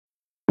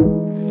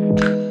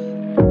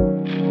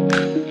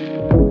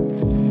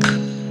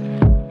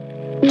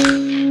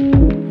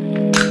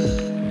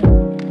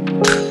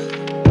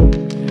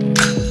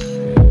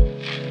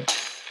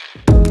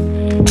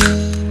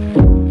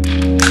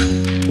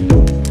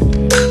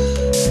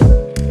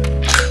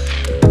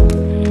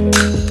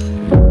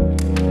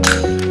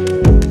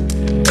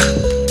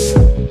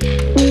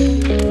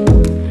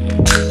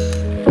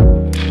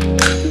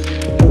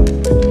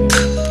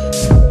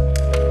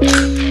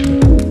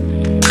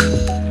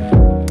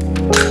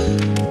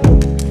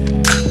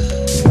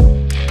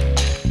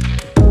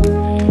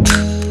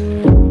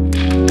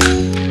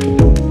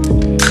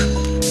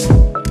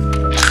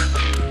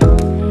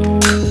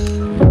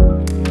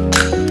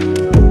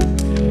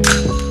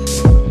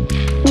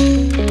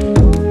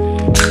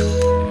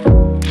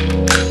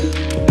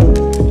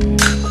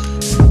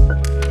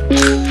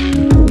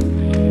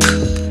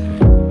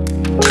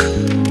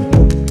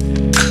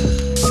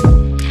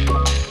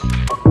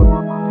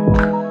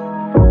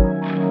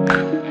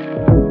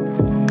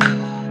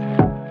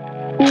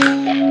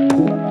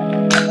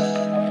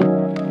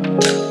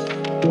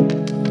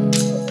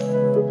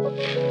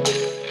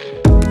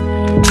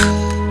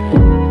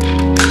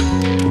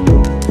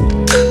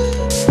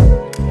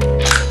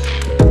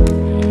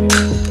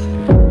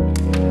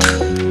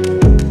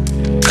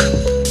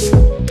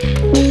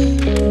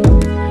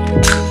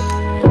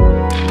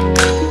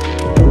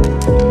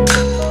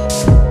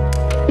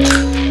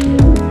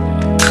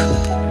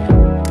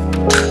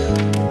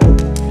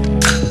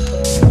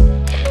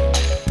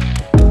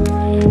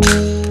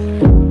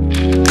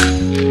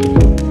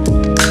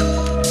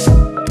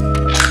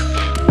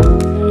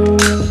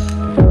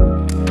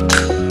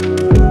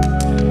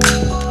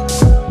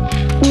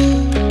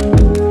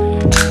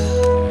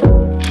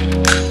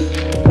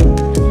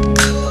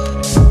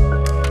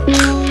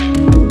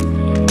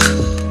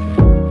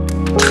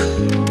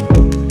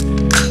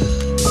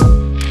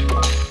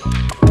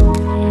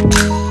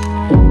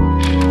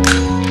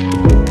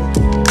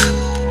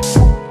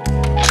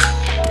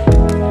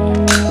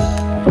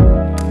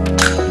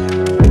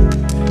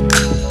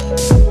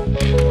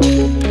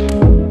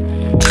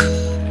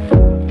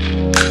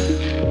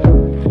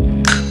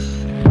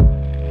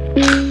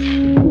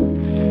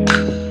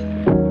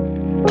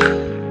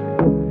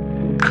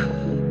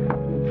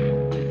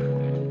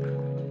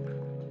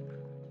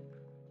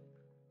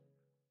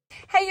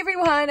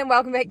everyone, and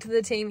welcome back to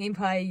the Team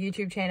Empire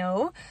YouTube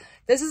channel.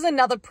 This is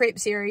another prep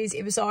series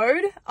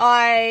episode.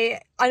 I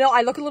know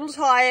I look a little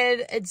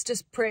tired. It's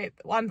just prep.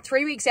 I'm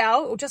 3 weeks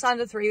out, or just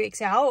under 3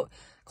 weeks out,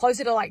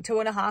 closer to like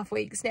 2.5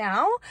 weeks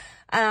now.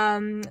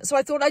 So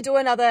I thought I'd do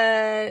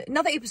another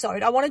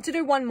episode. I wanted to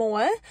do one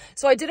more.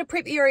 So I did a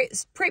prep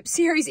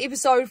series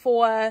episode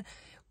for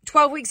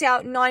 12 weeks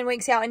out, 9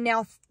 weeks out, and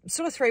now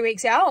sort of 3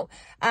 weeks out.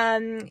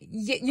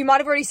 You might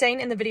have already seen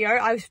in the video,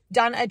 I've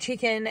done a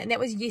check-in, and that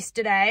was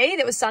yesterday.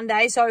 That was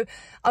Sunday. So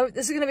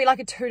this is going to be like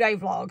a 2-day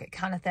vlog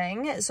kind of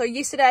thing. So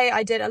yesterday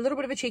I did a little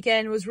bit of a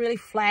check-in. It was really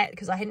flat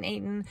because I hadn't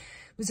eaten,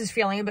 was just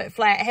feeling a bit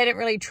flat. I hadn't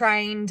really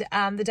trained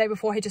the day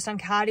before. I had just done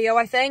cardio,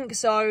 I think.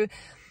 So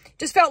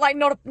just felt like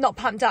not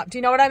pumped up. Do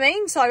you know what I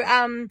mean? So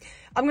I'm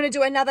going to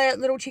do another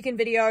little check-in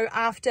video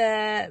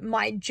after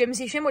my gym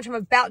session, which I'm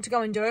about to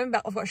go and do.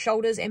 But I've got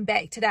shoulders and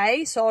back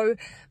today, so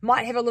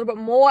might have a little bit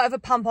more of a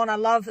pump on. I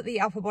love the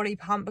upper body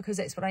pump because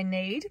that's what I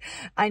need.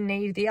 I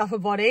need the upper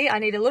body. I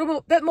need a little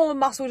bit more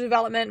muscle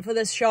development for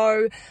this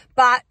show,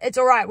 but it's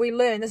all right. We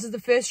learn. This is the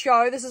first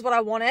show. This is what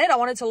I wanted. I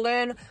wanted to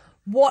learn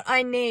what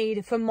I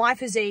need for my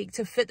physique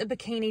to fit the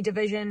bikini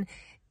division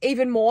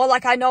even more.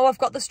 Like, I know I've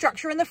got the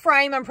structure in the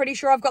frame. I'm pretty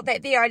sure I've got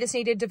that there. I just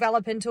need to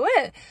develop into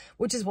it,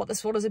 which is what this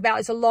sort is about.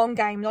 It's a long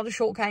game, not a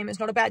short game. It's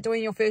not about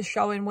doing your first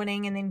show and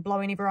winning and then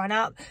blowing everyone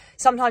up.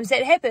 Sometimes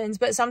that happens,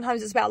 but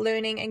sometimes it's about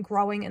learning and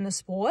growing in the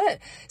sport.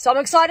 So I'm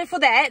excited for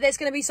that. That's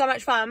going to be so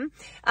much fun.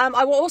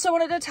 I also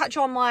wanted to touch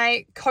on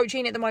my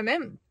coaching at the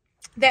moment,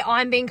 that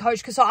I'm being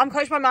coached, because I'm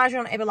coached by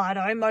Shan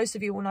Abelardo. Most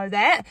of you will know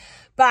that,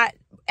 but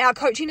our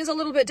coaching is a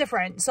little bit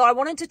different. So I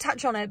wanted to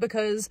touch on it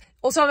because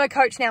also I'm a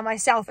coach now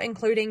myself,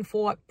 including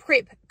for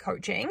prep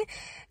coaching.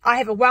 I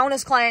have a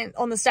wellness client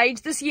on the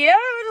stage this year.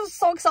 I'm just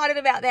so excited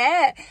about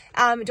that.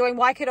 Doing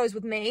Waikato's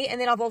with me.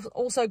 And then I've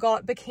also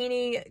got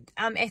bikini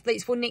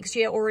athletes for next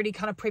year already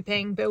kind of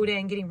prepping,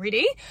 building, getting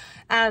ready.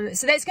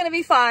 So that's going to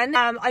be fun.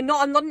 I'm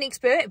not an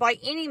expert by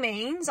any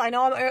means. I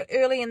know I'm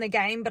early in the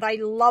game, but I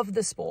love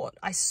the sport.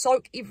 I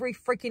soak every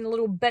freaking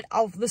little bit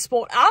of the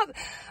sport up.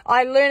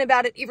 I learn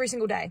about it every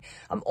single day.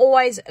 I'm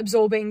always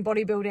absorbing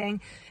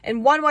bodybuilding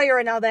in one way or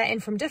another,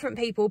 and from different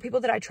people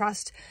that I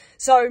trust.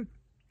 So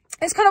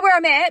it's kind of where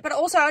I'm at. But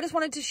also I just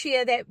wanted to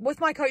share that with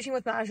my coaching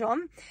with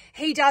Shan,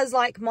 he does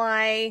like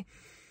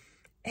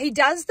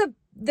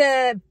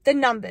the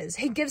numbers.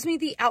 He gives me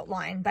the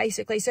outline,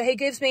 basically. So he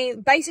gives me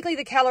basically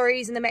the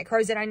calories and the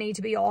macros that I need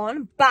to be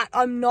on, but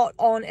I'm not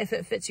on if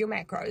it fits your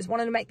macros.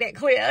 Wanted to make that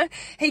clear.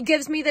 He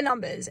gives me the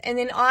numbers, and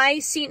then I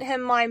sent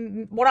him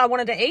what I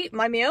wanted to eat,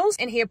 my meals,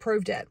 and he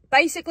approved it.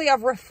 Basically,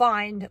 I've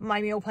refined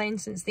my meal plan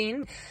since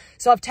then.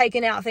 So I've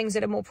taken out things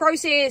that are more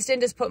processed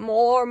and just put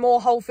more and more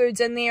whole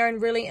foods in there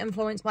and really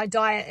influenced my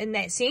diet in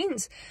that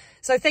sense.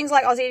 So things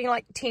like I was eating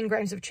like 10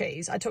 grams of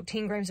cheese. I took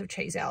 10 grams of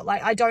cheese out.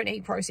 Like, I don't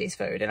eat processed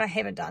food, and I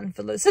haven't done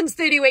since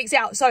 30 weeks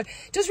out. So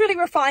just really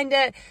refined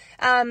it.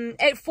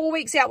 At 4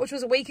 weeks out, which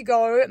was a week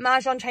ago,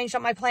 Shan changed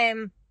up my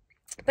plan,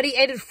 but he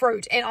added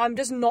fruit, and I'm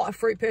just not a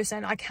fruit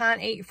person. I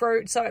can't eat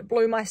fruit, so it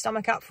blew my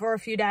stomach up for a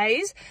few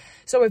days.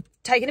 So we've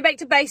taken it back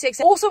to basics.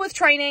 Also with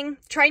training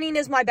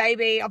is my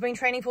baby. I've been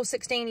training for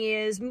 16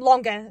 years,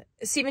 longer,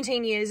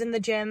 17 years in the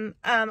gym.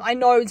 I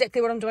know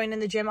exactly what I'm doing in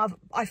the gym.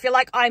 I feel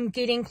like I'm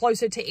getting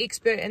closer to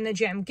expert in the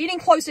gym, getting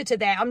closer to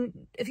that.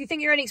 If you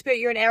think you're an expert,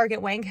 you're an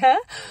arrogant wanker,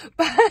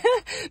 but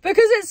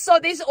because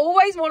there's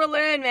always more to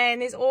learn, man.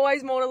 There's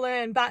always more to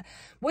learn. But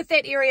with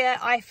that area,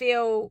 I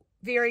feel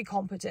very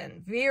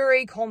competent,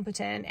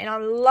 and I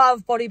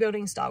love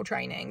bodybuilding style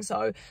training.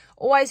 So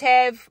always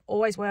have,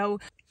 always will.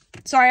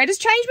 Sorry, I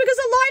just changed because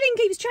the lighting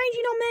keeps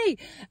changing on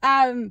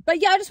me.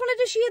 But yeah, I just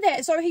wanted to share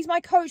that. So he's my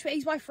coach, but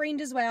he's my friend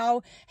as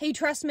well. He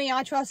trusts me,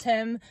 I trust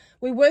him.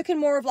 We work in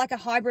more of like a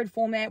hybrid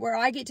format where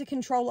I get to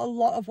control a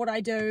lot of what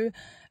I do.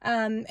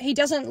 He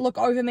doesn't look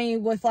over me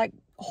with like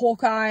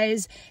hawk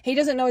eyes. He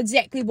doesn't know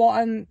exactly what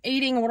I'm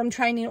eating or what I'm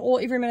training all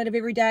every minute of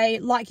every day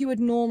like you would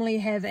normally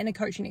have in a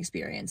coaching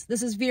experience.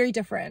 This is very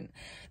different.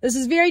 This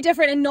is very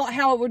different, and not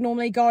how it would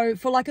normally go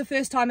for like a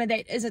first timer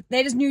that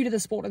is new to the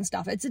sport and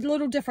stuff. It's a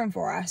little different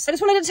for us. I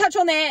just wanted to touch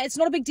on that. It's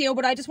not a big deal,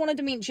 but I just wanted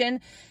to mention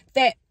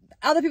that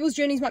other people's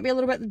journeys might be a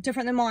little bit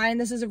different than mine.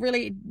 This is a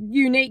really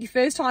unique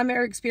first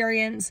timer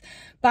experience,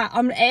 but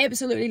I'm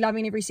absolutely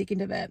loving every second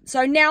of it.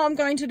 So now I'm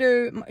going to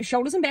do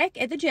shoulders and back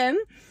at the gym.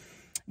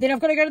 Then I've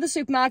got to go to the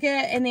supermarket,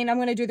 and then I'm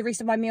going to do the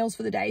rest of my meals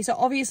for the day. So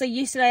obviously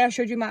yesterday I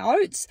showed you my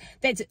oats.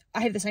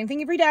 I have the same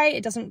thing every day.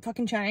 It doesn't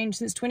fucking change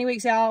since 20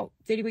 weeks out,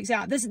 30 weeks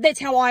out. That's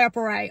how I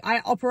operate.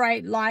 I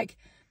operate like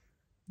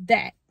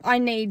that. I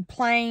need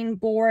plain,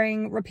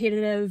 boring,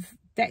 repetitive.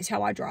 That's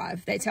how I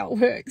drive. That's how it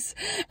works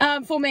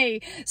for me.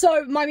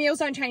 So my meals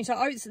don't change. So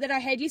oats that I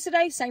had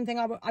yesterday, same thing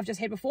I've just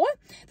had before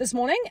this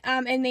morning.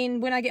 And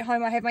then when I get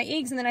home, I have my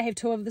eggs, and then I have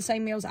 2 of the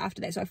same meals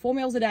after that. So 4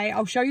 meals a day.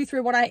 I'll show you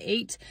through what I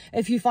eat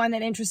if you find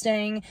that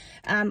interesting.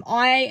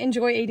 I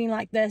enjoy eating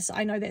like this.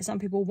 I know that some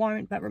people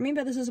won't, but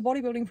remember, this is a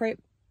bodybuilding prep.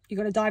 you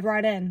got to dive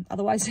right in.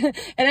 Otherwise, it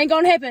ain't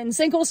going to happen.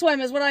 Sink or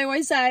swim is what I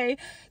always say.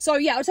 So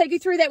yeah, I'll take you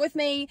through that with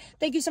me.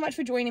 Thank you so much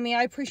for joining me.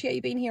 I appreciate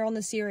you being here on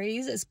the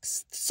series.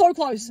 It's so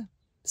close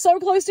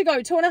to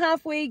go.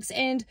 2.5 weeks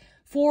and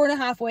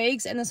 4.5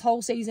 weeks. And this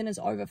whole season is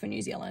over for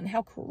New Zealand.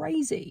 How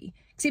crazy.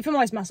 Except for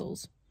most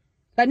muscles.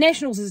 But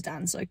Nationals is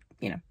done. So,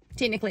 you know,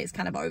 technically it's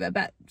kind of over,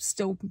 but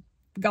still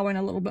going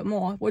a little bit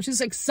more, which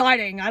is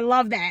exciting. I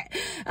love that.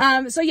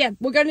 So yeah,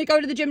 we're going to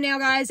go to the gym now,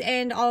 guys,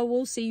 and I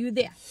will see you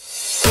there.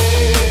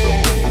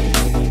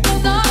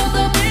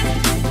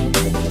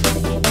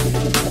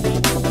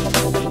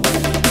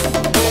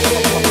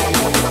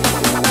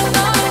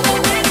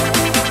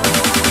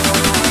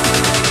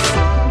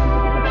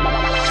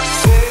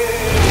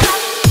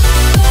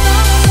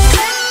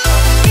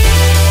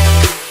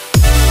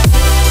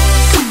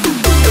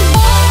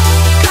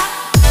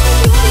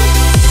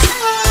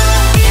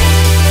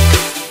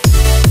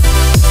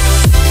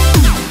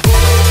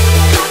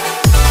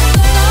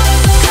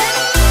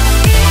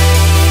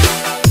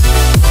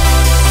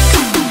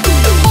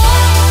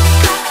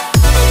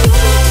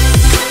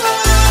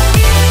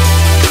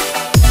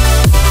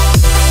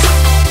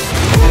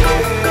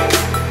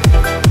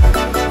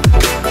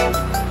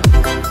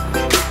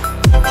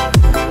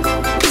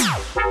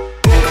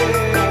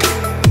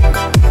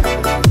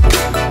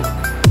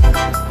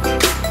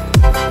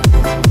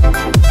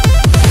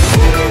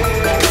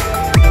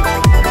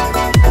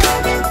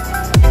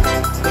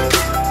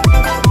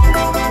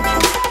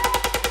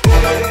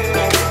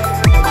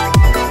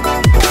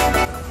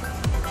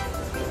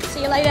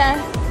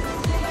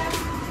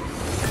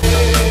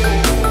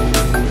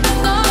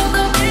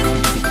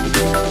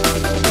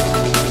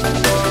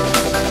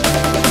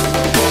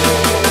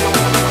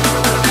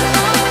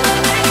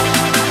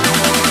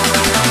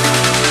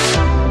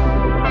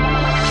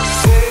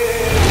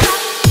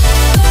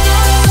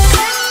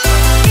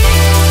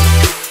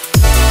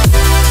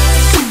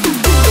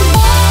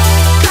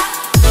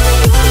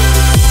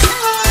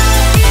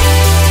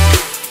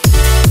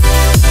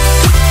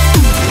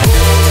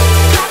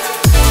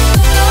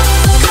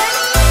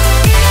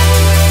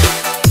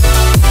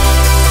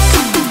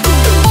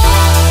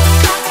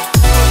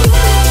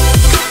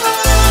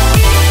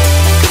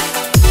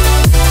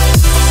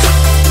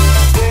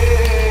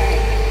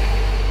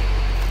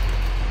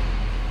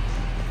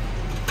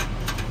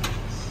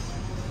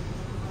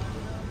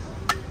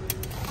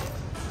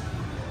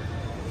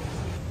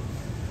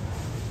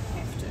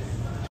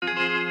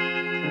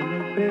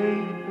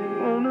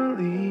 Wanna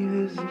leave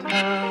this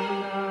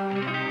town.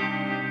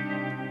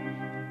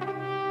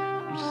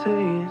 I'm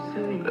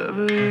saying, love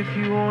her if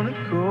you wanna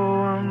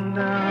go, I'm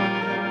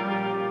down.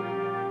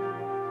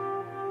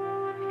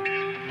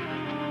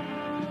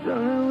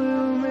 Darling,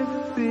 we'll make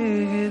a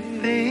bigger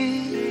thing.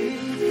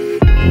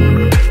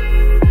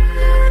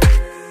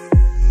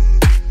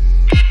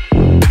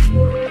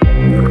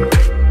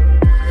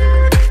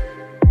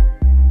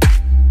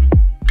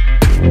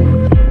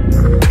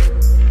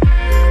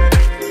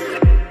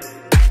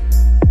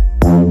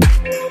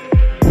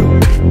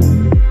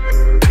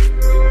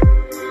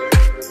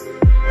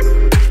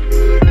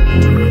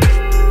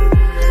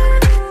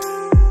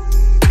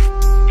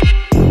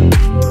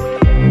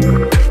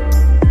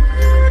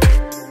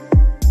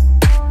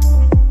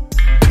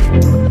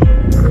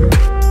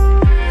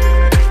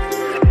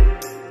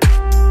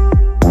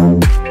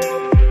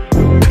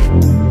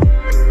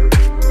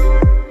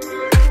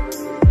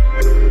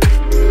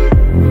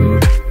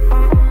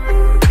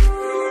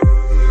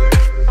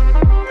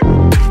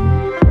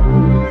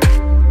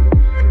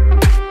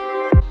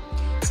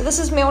 This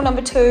is meal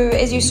number 2.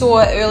 As you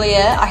saw earlier,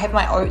 I have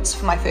my oats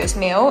for my first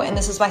meal, and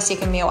this is my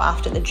second meal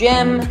after the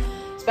gym.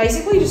 It's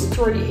basically just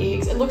 3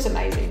 eggs. It looks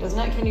amazing, doesn't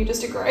it? Can you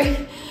just agree?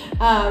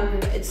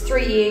 It's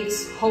 3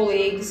 eggs, whole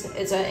eggs.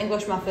 It's an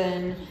English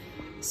muffin,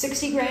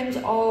 60 grams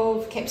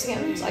of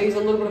capsicums. I use a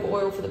little bit of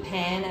oil for the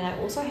pan, and I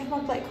also have my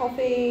black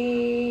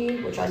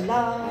coffee, which I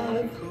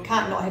love.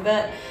 Can't not have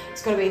it.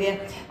 It's got to be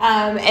there.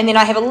 And then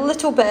I have a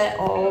little bit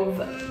of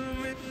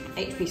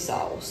HP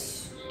sauce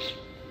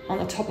on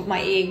the top of my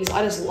eggs.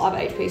 I just love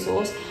HP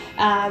sauce.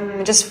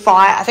 Just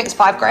 5, I think it's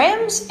 5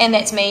 grams, and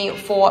that's me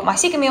for my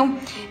second meal.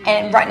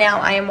 And right now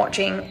I am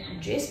watching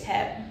Jess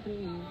Pap.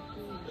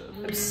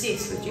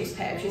 Obsessed with Jess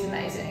Pap, she's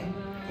amazing.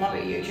 Love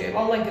her YouTube.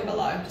 I'll link it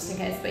below just in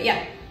case. But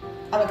yeah,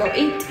 I'm gonna go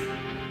eat.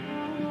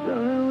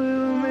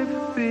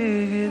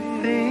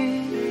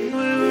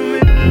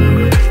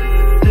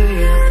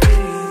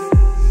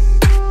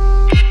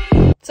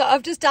 So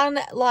I've just done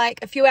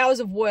like a few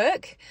hours of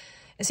work,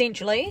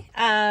 essentially,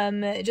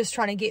 just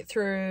trying to get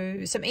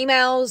through some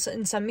emails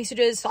and some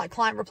messages, like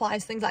client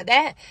replies, things like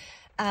that,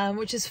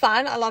 which is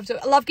fun. I love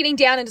getting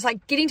down and just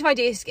like getting to my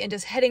desk and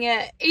just hitting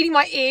it, eating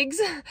my eggs,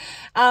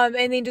 and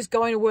then just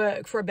going to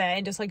work for a bit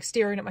and just like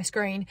staring at my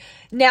screen.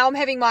 Now I'm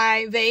having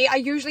my V. I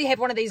usually have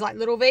one of these like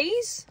little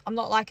V's. I'm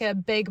not like a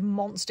big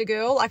monster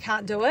girl. I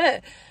can't do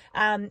it.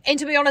 And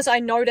to be honest, I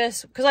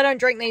notice, because I don't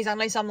drink these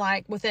unless I'm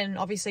like within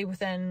 8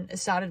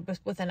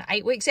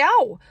 weeks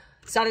out.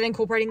 Started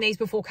incorporating these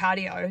before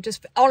cardio.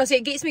 Just honestly,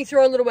 it gets me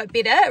through a little bit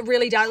better. It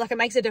really does. Like, it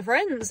makes a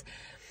difference.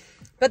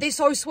 but they're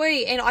so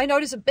sweet. And I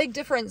notice a big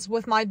difference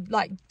with my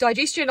like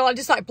digestion. I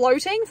just like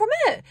bloating from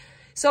it.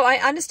 So I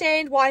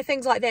understand why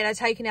things like that are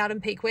taken out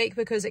in peak week,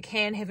 because it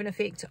can have an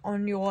effect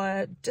on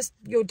your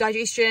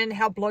digestion,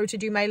 how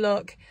bloated you may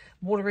look,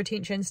 water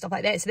retention, stuff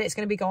like that. So that's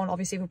going to be gone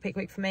obviously for peak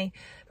week for me.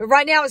 But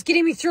right now it's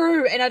getting me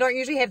through, and I don't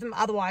usually have them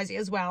otherwise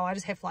as well. I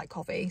just have like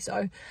coffee.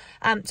 So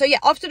yeah,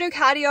 off to do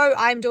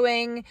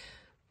cardio.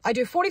 I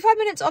do 45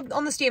 minutes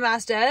on the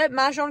Stairmaster.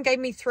 Mahjong gave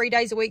me 3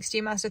 days a week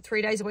Stairmaster,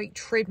 3 days a week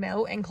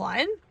treadmill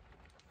incline.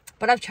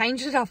 But I've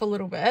changed it up a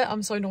little bit.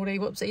 I'm so naughty,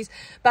 whoopsies.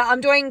 But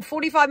I'm doing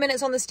 45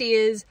 minutes on the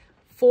stairs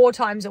 4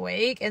 times a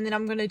week. And then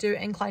I'm going to do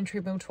incline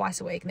treadmill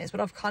twice a week. And that's what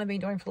I've kind of been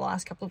doing for the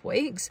last couple of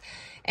weeks.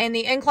 And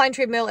the incline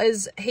treadmill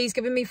he's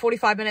given me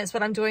 45 minutes,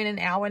 but I'm doing an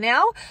hour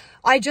now.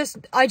 I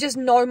just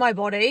know my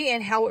body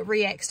and how it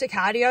reacts to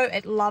cardio.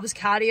 It loves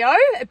cardio.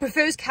 It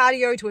prefers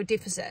cardio to a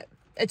deficit.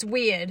 It's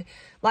weird.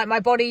 Like my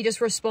body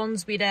just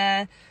responds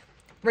better,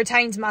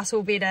 retains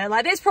muscle better.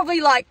 Like that's probably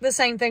like the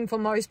same thing for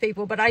most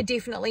people, but I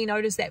definitely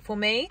noticed that for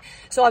me.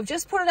 So I've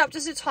just put it up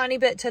just a tiny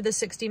bit to the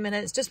 60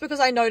 minutes just because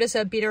I notice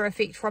a better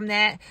effect from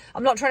that.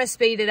 I'm not trying to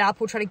speed it up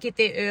or try to get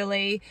there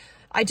early.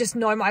 I just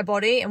know my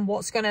body and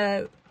what's going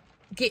to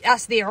get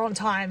us there on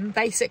time,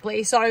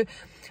 basically. So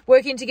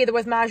working together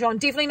with Mahjong,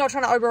 definitely not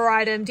trying to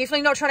override him,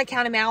 definitely not trying to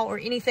count him out or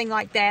anything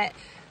like that.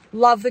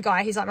 Love the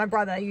guy. He's like my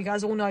brother. You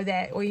guys all know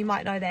that, or you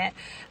might know that.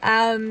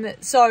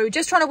 So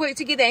just trying to work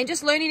together and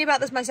just learning about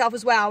this myself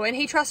as well. And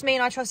he trusts me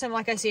and I trust him.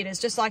 Like I said, it's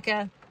just like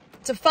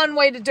it's a fun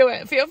way to do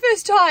it for your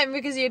first time,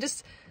 because you're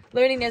just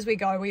learning as we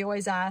go. We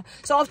always are.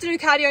 So off to do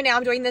cardio now.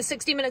 I'm doing the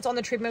 60 minutes on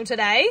the treadmill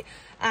today.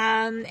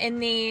 And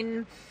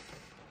then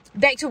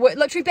back to work,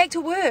 literally back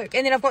to work.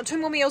 And then I've got 2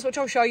 more meals, which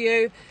I'll show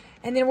you.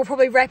 And then we'll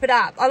probably wrap it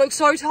up. I look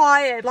so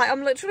tired. Like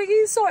I'm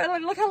literally so,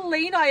 like, look how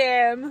lean I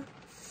am.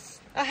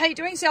 I hate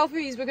doing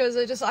selfies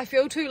because I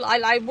feel too,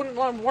 I wouldn't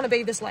want to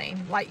be this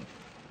lean, like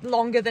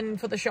longer than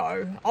for the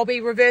show. I'll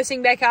be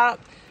reversing back up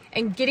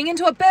and getting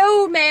into a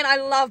build, man. I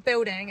love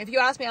building. If you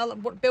ask me, I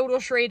love build or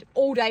shred,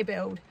 all day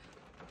build.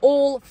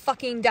 All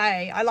fucking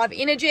day. I love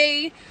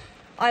energy.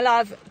 I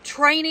love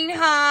training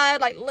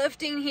hard, like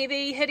lifting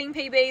heavy, hitting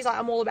PBs. Like,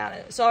 I'm all about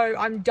it. So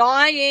I'm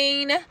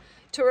dying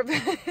to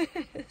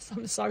reverse.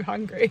 I'm so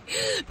hungry.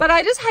 But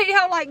I just hate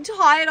how like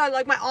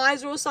tired my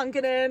eyes are all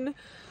sunken in.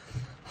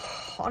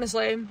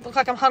 Honestly, look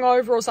like I'm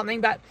hungover or something,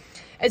 but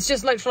it's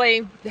just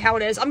literally how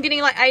it is. I'm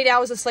getting like 8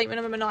 hours of sleep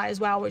minimum a night as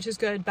well, which is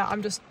good, but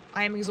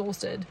I am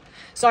exhausted.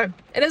 So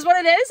it is what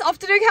it is. Off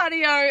to do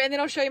cardio, and then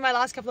I'll show you my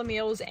last couple of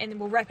meals, and then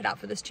we'll wrap it up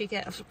for this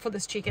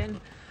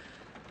chicken.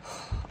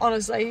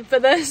 Honestly, for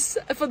this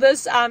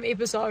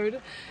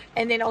episode,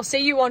 and then I'll see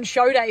you on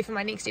show day for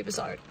my next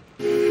episode.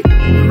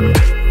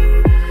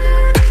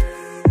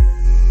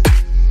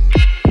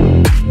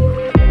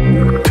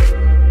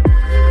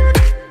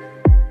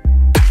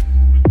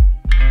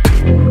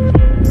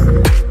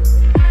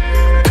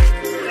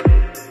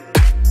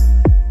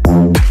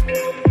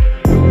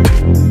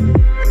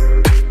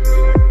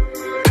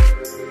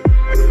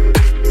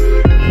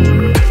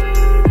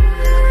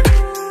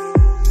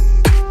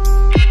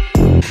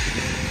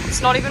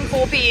 Not even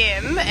 4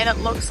 p.m. and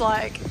it looks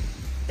like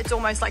it's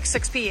almost like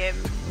 6 p.m.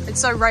 It's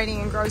so rainy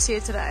and gross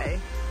here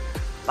today,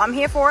 but I'm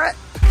here for it.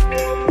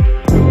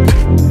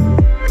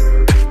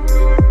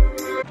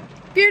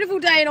 Beautiful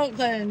day in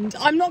Auckland.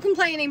 I'm not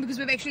complaining because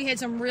we've actually had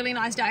some really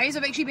nice days.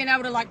 I've actually been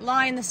able to like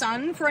lie in the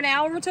sun for an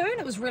hour or two, and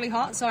it was really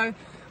hot, so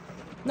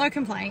no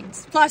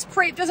complaints. Plus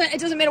prep it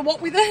doesn't matter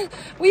what weather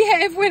we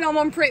have when I'm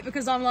on prep,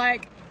 because I'm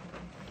like,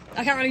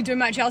 I can't really do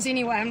much else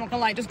anyway. I'm not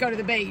gonna like just go to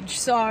the beach.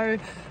 So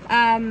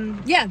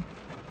yeah,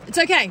 it's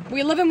okay.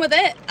 We're living with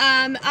it.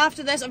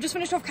 After this, I've just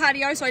finished off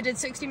cardio, so I did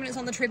 60 minutes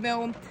on the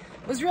treadmill.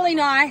 It was really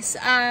nice.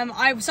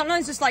 I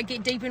sometimes just like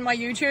get deep in my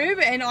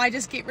YouTube, and I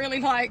just get really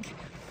like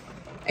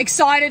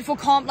excited for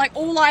comp. Like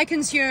all I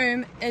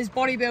consume is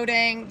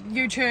bodybuilding,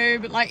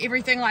 YouTube, like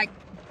everything like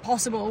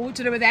possible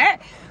to do with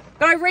that.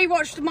 But I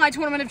rewatched my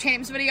Tournament of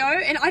Champs video,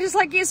 and I just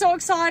like get so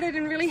excited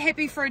and really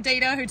happy for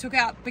Adita, who took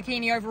out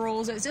bikini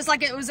overalls. It's just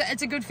like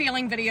it's a good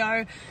feeling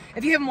video.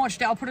 If you haven't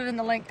watched it, I'll put it in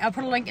the link. I'll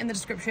put a link in the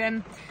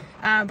description.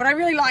 But I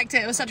really liked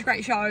it. It was such a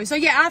great show. So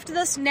yeah, after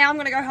this, now I'm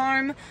gonna go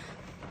home,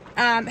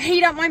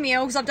 heat up my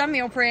meal because I've done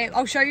meal prep.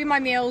 I'll show you my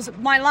meals.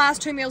 My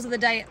last 2 meals of the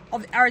day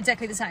are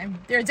exactly the same.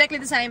 They're exactly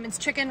the same. It's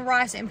chicken,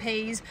 rice, and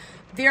peas.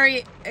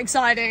 Very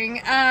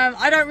exciting.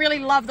 I don't really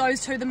love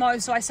those 2 the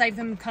most, so I save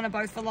them kind of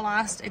both for the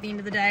last at the end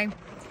of the day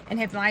and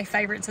have my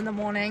favorites in the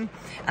morning.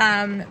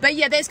 But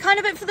yeah, that's kind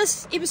of it for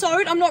this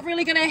episode. I'm not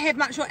really gonna have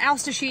much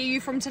else to share you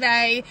from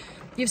today.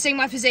 You've seen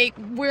my physique,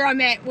 where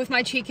I'm at with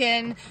my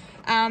check-in.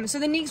 So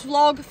the next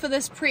vlog for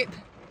this prep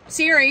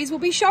series will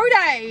be show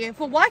day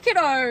for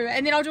Waikato,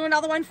 and then I'll do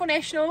another one for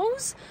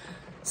nationals.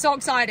 So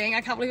exciting.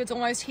 I can't believe it's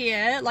almost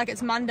here. Like,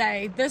 it's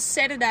Monday. This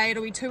Saturday,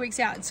 it'll be 2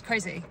 weeks out. It's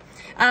crazy.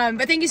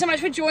 But thank you so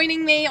much for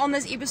joining me on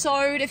this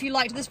episode. If you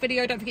liked this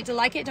video, don't forget to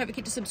like it. Don't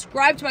forget to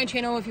subscribe to my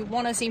channel if you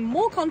want to see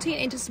more content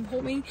and to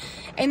support me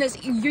in this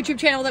YouTube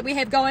channel that we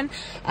have going.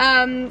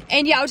 And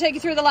yeah, I'll take you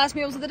through the last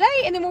meals of the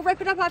day, and then we'll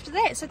wrap it up after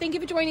that. So thank you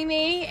for joining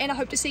me, and I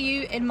hope to see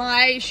you in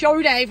my show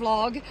day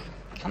vlog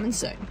coming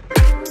soon.